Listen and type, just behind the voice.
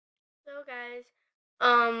Hello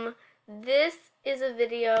guys. This is a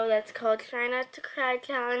video that's called Try Not to Cry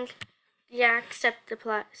Challenge. Yeah, except the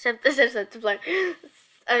plot. Except the plot.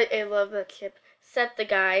 I love that ship. Except the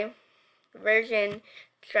guy version.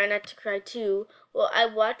 Try Not to Cry 2. Well, I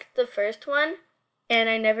watched the first one, and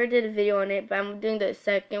I never did a video on it, but I'm doing the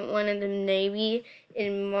second one, and then maybe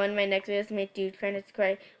in one of my next videos, I may do Try Not to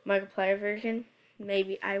Cry markiplier version.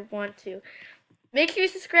 Maybe I want to. Make sure you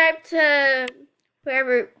subscribe to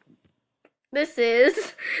wherever this is.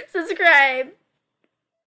 Subscribe.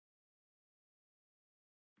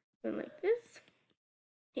 And like this.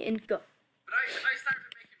 And go. But I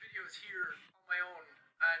started making videos here on my own,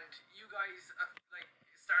 and you guys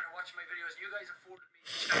started watching my videos. You guys afforded me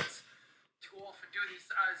the chance to go off and do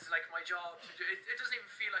this as like my job. It doesn't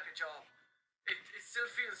even feel like a job. It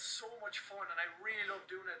still feels so much fun, and I really love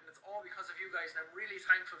doing it, and it's all because of you guys, and I'm really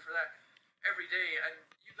thankful for that every day. And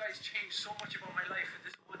you guys changed so much about my life in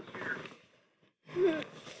this 1 year. Because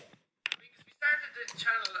we started the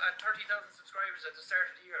channel at 30,000 subscribers at the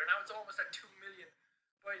start of the year, and now it's almost at 2 million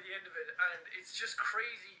by the end of it, and it's just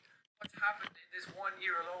crazy what's happened in this 1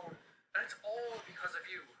 year alone, and it's all because of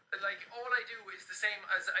you. Like, all I do is the same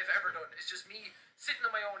as I've ever done. It's just me sitting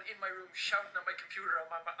on my own in my room shouting at my computer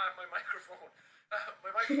on my microphone.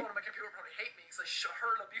 My microphone and my computer probably hate me because I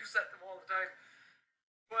hurl abuse at them all the time.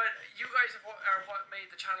 But you guys are what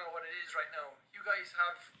made the channel what it is right now. You guys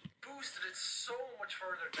have boosted it so much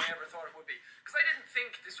further than I ever thought it would be. Because I didn't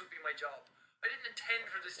think this would be my job. I didn't intend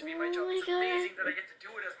for this to be my job. It's amazing that I get to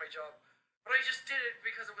do it as my job. But I just did it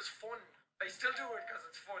because it was fun. I still do it because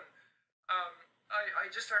it's fun. I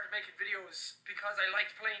just started making videos because I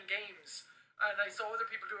liked playing games. And I saw other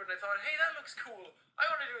people do it and I thought, hey, that looks cool. I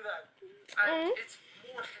want to do that. And it's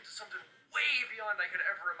morphed into something way beyond I could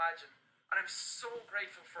ever imagine. And I'm so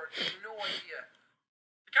grateful for it. You have no idea.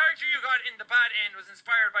 The character you got in the bad end was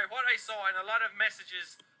inspired by what I saw in a lot of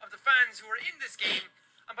messages of the fans who were in this game,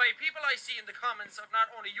 and by people I see in the comments of not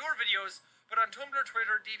only your videos, but on Tumblr,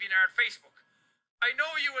 Twitter, DeviantArt, Facebook. I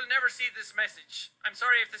know you will never see this message. I'm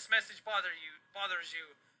sorry if this message bothers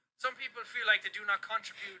you. Some people feel like they do not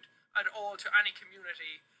contribute at all to any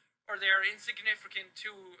community, or they are insignificant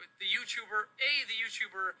to the YouTuber,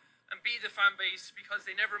 and B, the fan base, because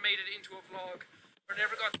they never made it into a vlog, or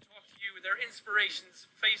never got to talk to you, their inspirations,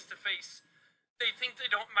 face to face. They think they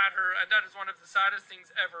don't matter, and that is one of the saddest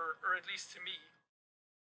things ever, or at least to me.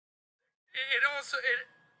 It also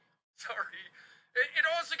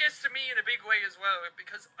gets to me in a big way as well,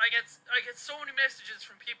 because I get so many messages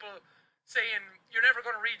from people saying, you're never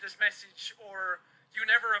going to read this message, or you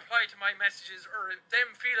never reply to my messages, or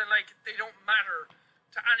them feeling like they don't matter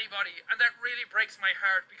to anybody, and that really breaks my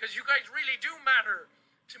heart, because you guys really do matter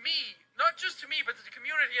to me, not just to me, but to the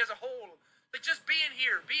community as a whole. Like, just being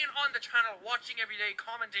here, being on the channel, watching every day,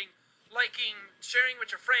 commenting, liking, sharing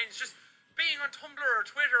with your friends, just being on Tumblr or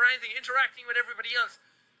Twitter or anything, interacting with everybody else,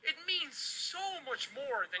 it means so much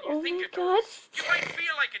more than you think it does. You might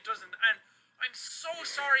feel like it doesn't, and I'm so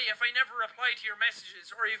sorry if I never reply to your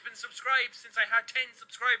messages, or you've been subscribed since I had 10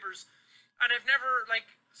 subscribers, and I've never,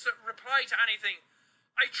 replied to anything.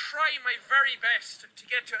 I try my very best to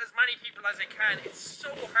get to as many people as I can. It's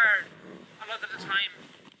so hard a lot of the time.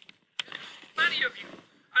 Many of you,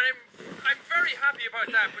 and I'm very happy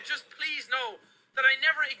about that, but just please know that I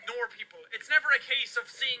never ignore people. It's never a case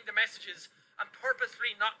of seeing the messages and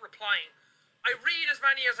purposefully not replying. I read as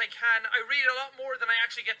many as I can. I read a lot more than I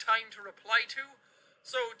actually get time to reply to.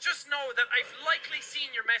 So just know that I've likely seen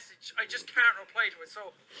your message. I just can't reply to it.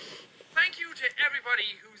 So thank you to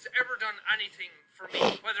everybody who's ever done anything for me.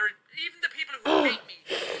 Whether even the people who hate me,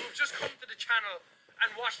 who've just come to the channel and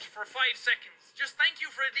watched for 5 seconds. Just thank you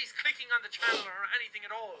for at least clicking on the channel or anything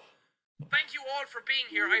at all. Thank you all for being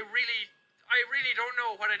here. I really don't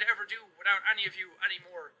know what I'd ever do without any of you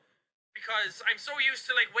anymore. Because I'm so used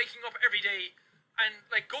to waking up every day and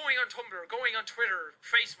going on Tumblr, going on Twitter,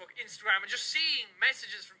 Facebook, Instagram, and just seeing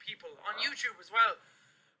messages from people on YouTube as well.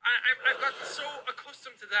 And I've gotten so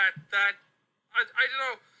accustomed to that I don't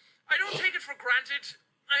know. I don't take it for granted.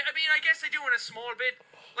 I mean, I guess I do in a small bit.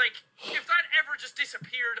 If that ever just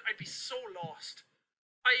disappeared, I'd be so lost.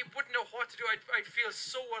 I wouldn't know what to do. I'd feel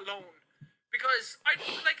so alone. Because I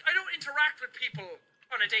don't interact with people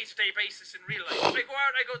on a day-to-day basis in real life. I go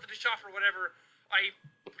out, I go to the shop or whatever, I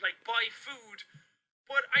buy food,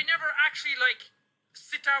 but I never actually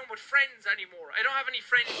sit down with friends anymore. I don't have any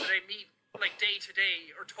friends that I meet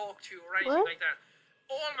day-to-day or talk to or anything like that.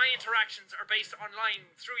 All my interactions are based online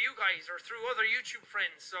through you guys or through other YouTube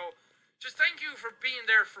friends, so just thank you for being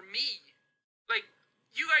there for me.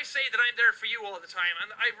 You guys say that I'm there for you all the time,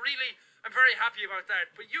 and I'm very happy about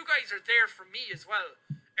that, but you guys are there for me as well.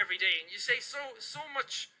 every day, and you say so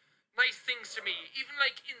much nice things to me. Even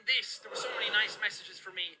like in this, there were so many nice messages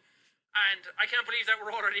for me, and I can't believe that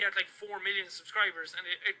we're already at like 4 million subscribers, and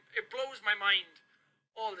it blows my mind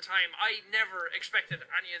all the time. I never expected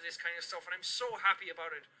any of this kind of stuff, and I'm so happy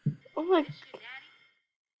about it. Oh my.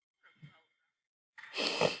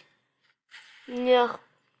 Yeah.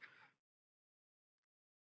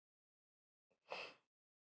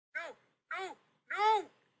 No, no, no,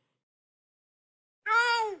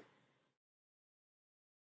 no!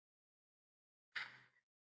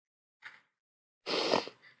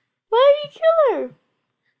 Why did you kill her?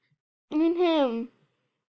 I mean him.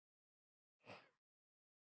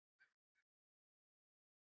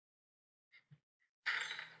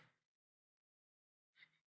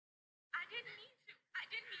 I didn't mean to. I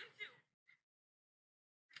didn't mean to.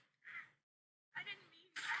 I didn't mean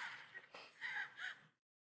to.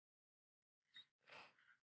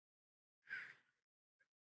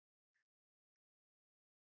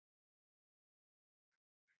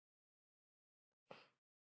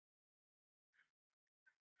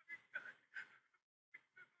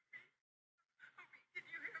 Did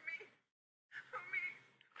you hear me? Me.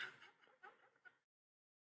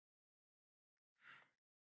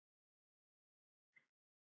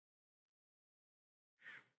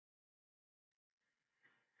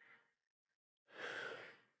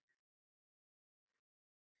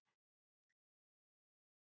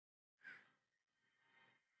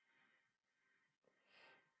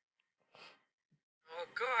 Oh,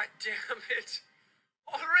 god damn it.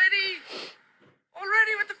 Already?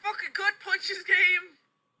 Already with the fucking gut punches game?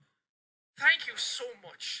 Thank you so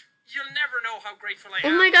much. You'll never know how grateful I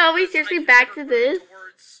am. Oh my god, we because I seriously can back never to put it this? into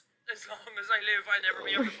words. As long as I live, I'll never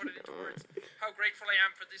be able to put it into words. How grateful I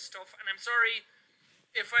am for this stuff. And I'm sorry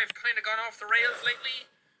if I've kind of gone off the rails lately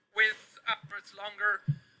with it's longer.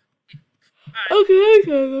 Okay.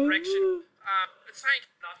 Direction. Thank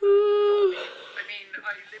not me. I mean,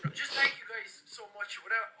 just thank you guys so much.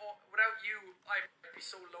 Without you, I'd be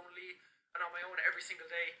so lonely and on my own every single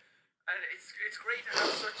day. And it's great to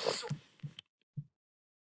have so.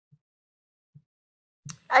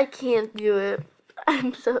 I can't do it.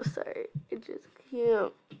 I'm so sorry. I just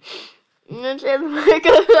can't. I'm gonna try to make a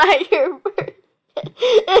like your birthday.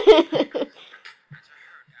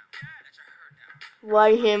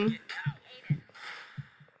 Why him?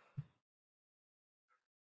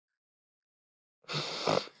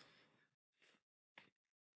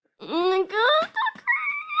 Oh my god, stop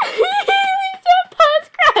crying! Except Pot's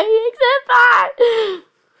crying, except Pot!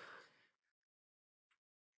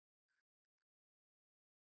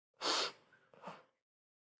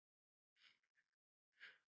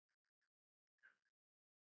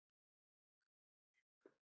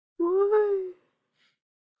 Why?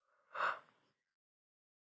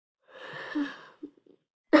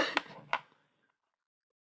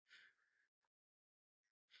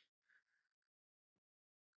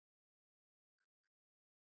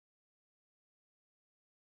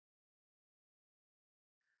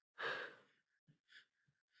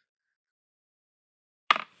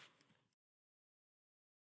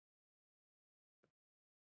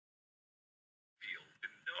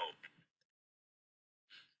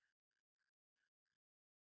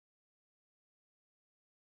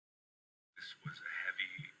 This was a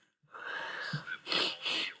heavy loss that we all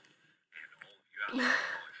feel, and all of you out there know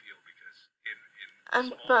how I feel because in I'm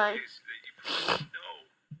small fine. ways that you probably know,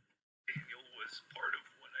 Daniel was part of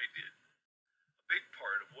what I did, a big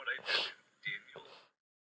part of what I did. And Daniel,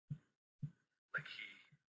 like he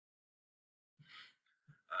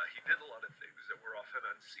did a lot of things that were often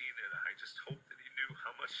unseen, and I just hope that he knew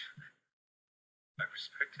how much I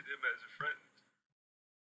respected him as a friend.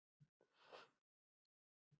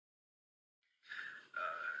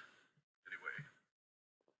 Anyway,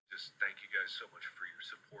 just thank you guys so much for your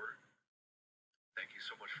support. Thank you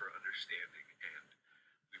so much for understanding, and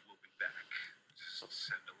we will be back. Just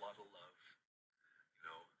send a lot of love. You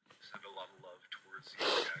know, send a lot of love towards these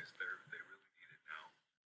guys. They really need it now.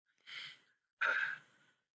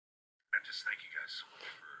 And just thank you guys so much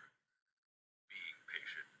for being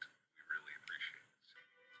patient. We really appreciate it.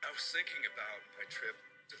 I was thinking about my trip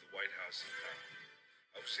to the White House.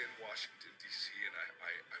 I was in Washington, D.C., and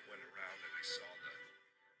I went around and I saw the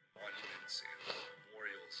monuments and the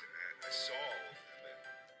memorials, and I saw all of them.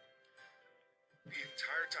 And the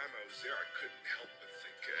entire time I was there, I couldn't help but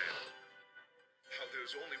think how there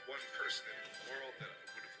was only one person in the world that I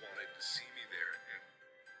would have wanted to see me there,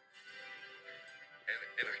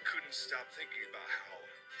 and I couldn't stop thinking about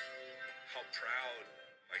how proud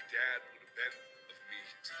my dad would have been of me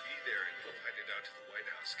to be there and invited out to the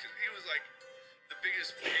White House, because he was like the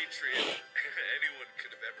biggest patriot anyone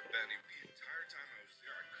could have ever been. The entire time I was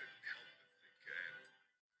there, I couldn't help but think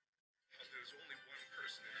how there was only one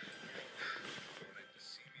person in the world who wanted to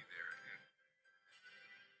see me there, and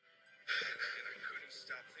I couldn't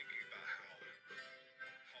stop thinking about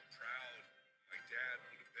how proud my dad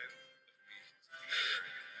would have been of me to be there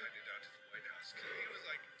and invited out to the White House. 'Cause he was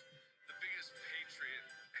like the biggest patriot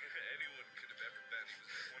anyone could have ever been. He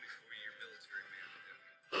was a 24-year military man.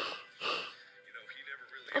 And, he never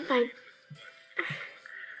really I'm fine. agreed with what I was doing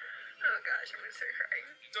or Oh gosh, I'm gonna start crying.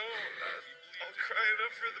 Don't. I'll cry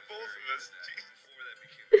enough for the both of us. Before that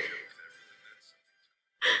became a joke, that really meant something to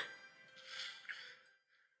me.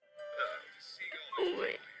 Seeing all Oh these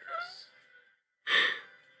my people here is...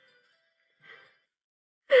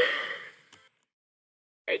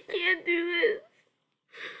 I can't do this.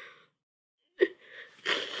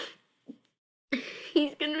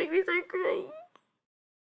 He's gonna make me start crying.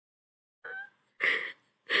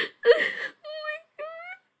 Oh my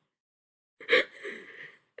god.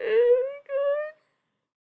 Oh my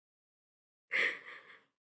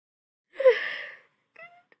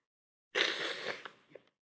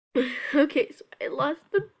god. Okay, so I lost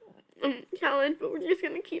the challenge, but we're just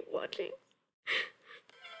gonna keep watching.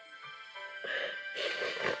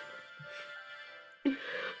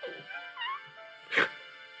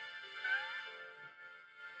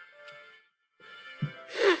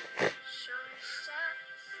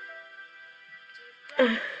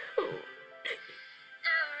 Everything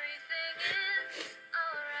is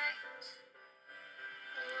alright.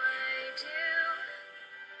 Why do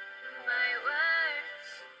my words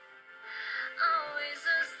always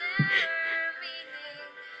lose their meaning?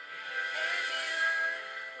 If you're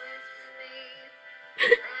with me,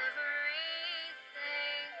 everything's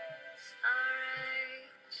alright.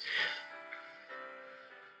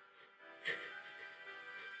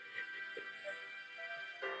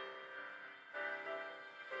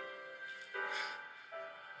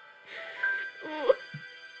 Oh.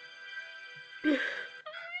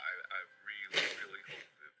 I really, really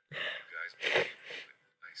hope that you guys believe me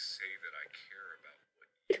when I say that I care about what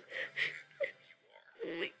you're doing and who you are.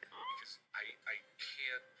 Oh my god. Because I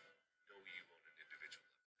can't know you on an individual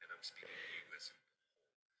level, and I'm speaking to you as a whole.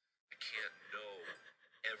 I can't know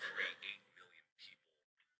every 8 million people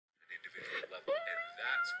on an individual level, and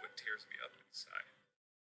that's what tears me up inside.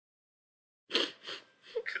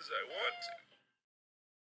 Because I want to.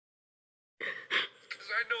 Because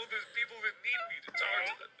I know there's people that need me to talk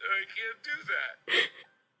to them, and I can't do that.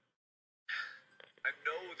 I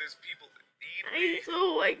know there's people that need me.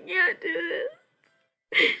 I can't do this.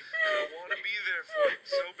 And I want to be there for them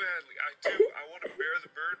so badly. I do. I want to bear the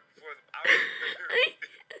burden for them. I want to bear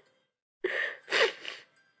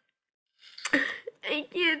I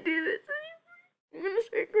can't do this anymore. I'm gonna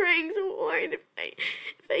start crying so hard if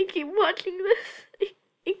I keep watching this.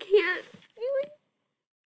 I can't.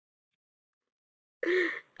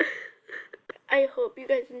 I hope you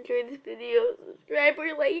guys enjoyed this video. Subscribe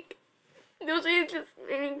or like. Those are just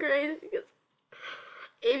many cries because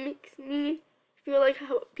it makes me feel like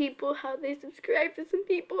how they subscribe to some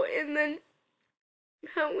people, and then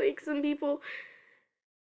how like some people,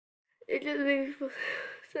 it just makes me feel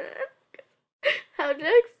so sad. How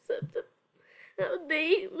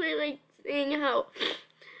they were like saying how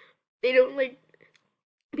they don't like,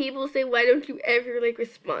 people say, why don't you ever like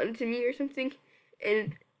respond to me or something,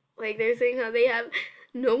 and like they're saying how they have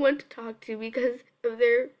no one to talk to because of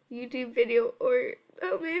their YouTube video, or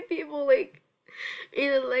how many people like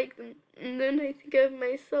really like them. And then I think of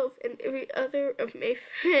myself and every other of my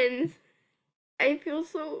friends. I feel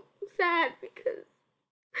so sad because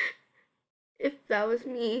if that was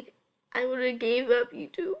me, I would have gave up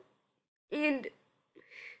YouTube, and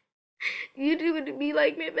YouTube would be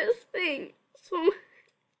like my best thing. So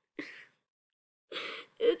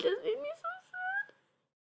it just made me so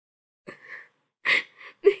sad.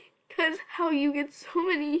 Because how you get so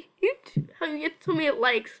many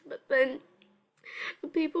likes, but then the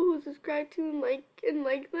people who subscribe to and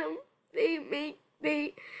like them,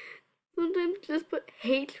 they sometimes just put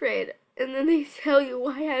hatred, and then they tell you,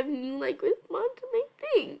 why haven't you like respond to my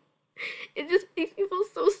thing? It just makes me feel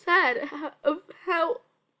so sad of how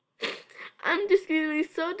I'm just really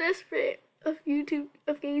so desperate of YouTube,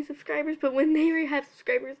 of getting subscribers, but when they already have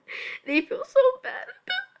subscribers, they feel so bad.